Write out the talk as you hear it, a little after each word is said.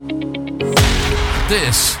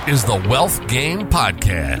This is the Wealth Game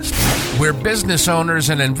Podcast, where business owners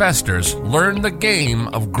and investors learn the game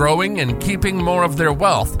of growing and keeping more of their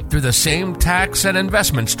wealth through the same tax and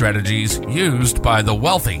investment strategies used by the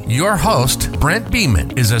wealthy. Your host, Brent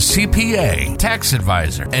Beeman, is a CPA, tax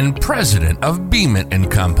advisor, and president of Beeman &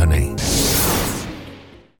 Company.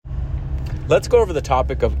 Let's go over the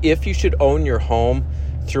topic of if you should own your home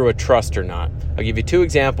through a trust or not. I'll give you two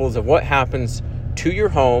examples of what happens to your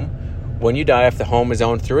home when you die if the home is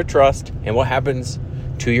owned through a trust, and what happens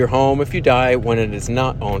to your home if you die when it is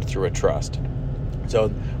not owned through a trust.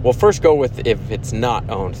 So we'll first go with if it's not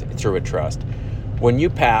owned through a trust. When you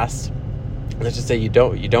pass, let's just say you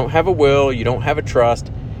don't have a will, you don't have a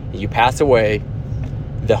trust, you pass away,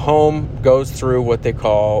 the home goes through what they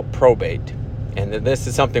call probate. And this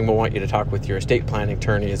is something we'll want you to talk with your estate planning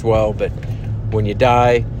attorney as well. But when you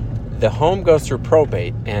die, the home goes through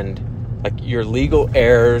probate, and like your legal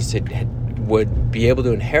heirs would be able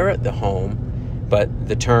to inherit the home, but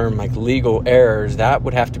the term like legal heirs, that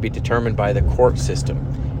would have to be determined by the court system,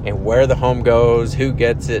 and where the home goes, who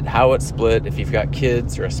gets it, how it's split, if you've got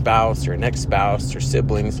kids or a spouse or an ex-spouse or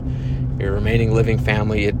siblings, your remaining living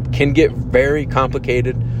family. It can get very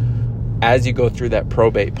complicated as you go through that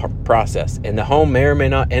probate process, and the home may or may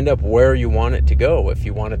not end up where you want it to go. If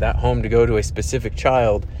you wanted that home to go to a specific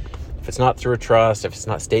child, if it's not through a trust, if it's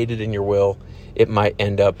not stated in your will, it might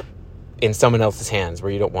end up in someone else's hands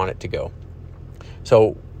where you don't want it to go.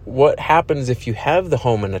 So what happens if you have the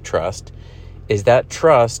home in a trust is that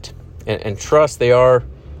trust, and trust, they are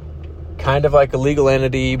kind of like a legal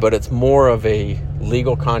entity, but it's more of a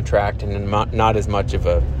legal contract and not as much of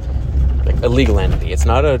a legal entity. It's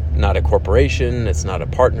not a corporation, it's not a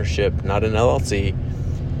partnership, not an LLC.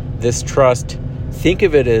 This trust, think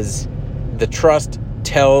of it as the trust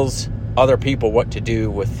tells other people what to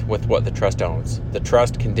do with what the trust owns. The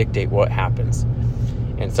trust can dictate what happens.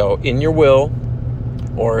 And so in your will,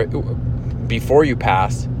 or before you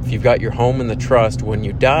pass, if you've got your home in the trust, when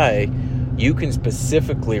you die, you can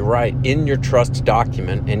specifically write in your trust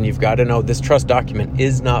document, and you've got to know this trust document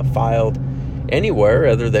is not filed anywhere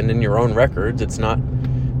other than in your own records. It's not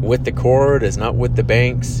with the court, it's not with the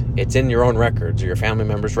banks, it's in your own records or your family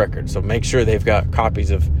members' records. So make sure they've got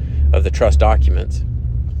copies of the trust documents.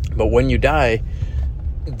 But when you die,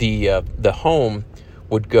 the home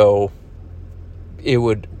would go,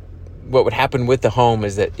 what would happen with the home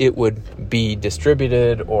is that it would be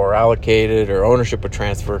distributed or allocated, or ownership would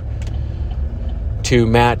transfer to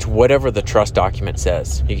match whatever the trust document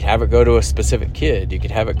says. You could have it go to a specific kid, you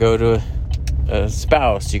could have it go to a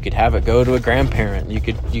spouse, you could have it go to a grandparent, you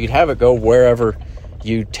could have it go wherever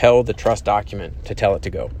you tell the trust document to tell it to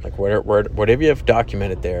go. Like whatever you have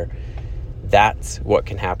documented there, that's what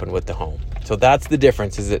can happen with the home. So that's the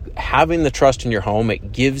difference, is that having the trust in your home,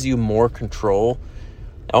 it gives you more control,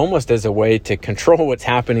 almost as a way to control what's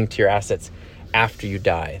happening to your assets after you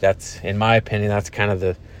die. That's, in my opinion, that's kind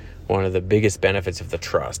of one of the biggest benefits of the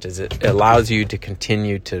trust, is it allows you to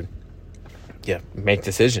continue to make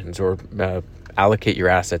decisions or allocate your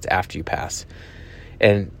assets after you pass.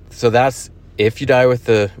 And so that's, if you die with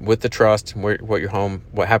the trust, what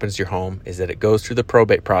happens to your home is that it goes through the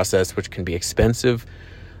probate process, which can be expensive,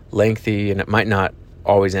 lengthy, and it might not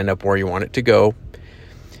always end up where you want it to go.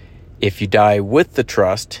 If you die with the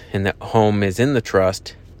trust and the home is in the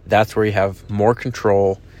trust, that's where you have more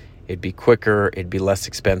control. It'd be quicker, it'd be less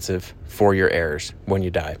expensive for your heirs when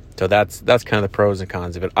you die. So that's kind of the pros and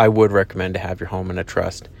cons of it. I would recommend to have your home in a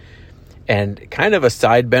trust. And kind of a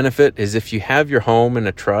side benefit is if you have your home in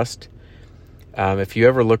a trust, if you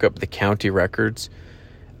ever look up the county records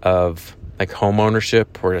of like home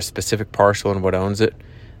ownership or a specific parcel and what owns it,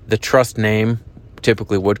 the trust name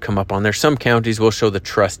typically would come up on there. Some counties will show the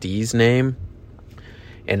trustee's name.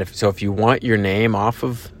 And if you want your name off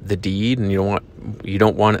of the deed and you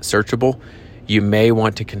don't want it searchable, you may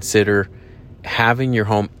want to consider having your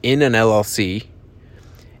home in an LLC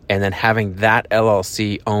and then having that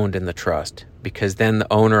LLC owned in the trust, because then the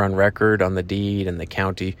owner on record on the deed and the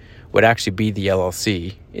county would actually be the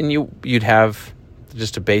LLC, and you'd have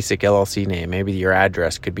just a basic LLC name. Maybe your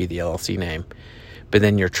address could be the LLC name, but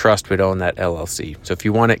then your trust would own that LLC. So if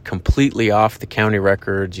you want it completely off the county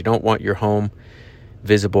records, you don't want your home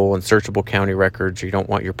visible and searchable county records, or you don't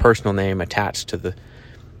want your personal name attached to the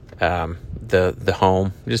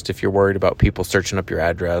home, just if you're worried about people searching up your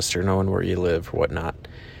address or knowing where you live or whatnot,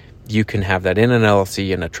 you can have that in an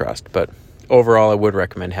LLC and a trust. But overall, I would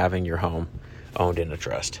recommend having your home owned in a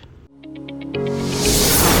trust.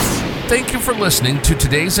 Thank you for listening to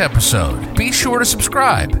today's episode. Be sure to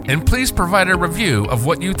subscribe and please provide a review of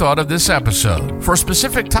what you thought of this episode. For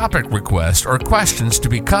specific topic requests or questions to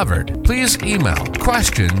be covered, please email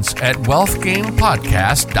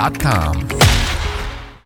questions@wealthgamepodcast.com.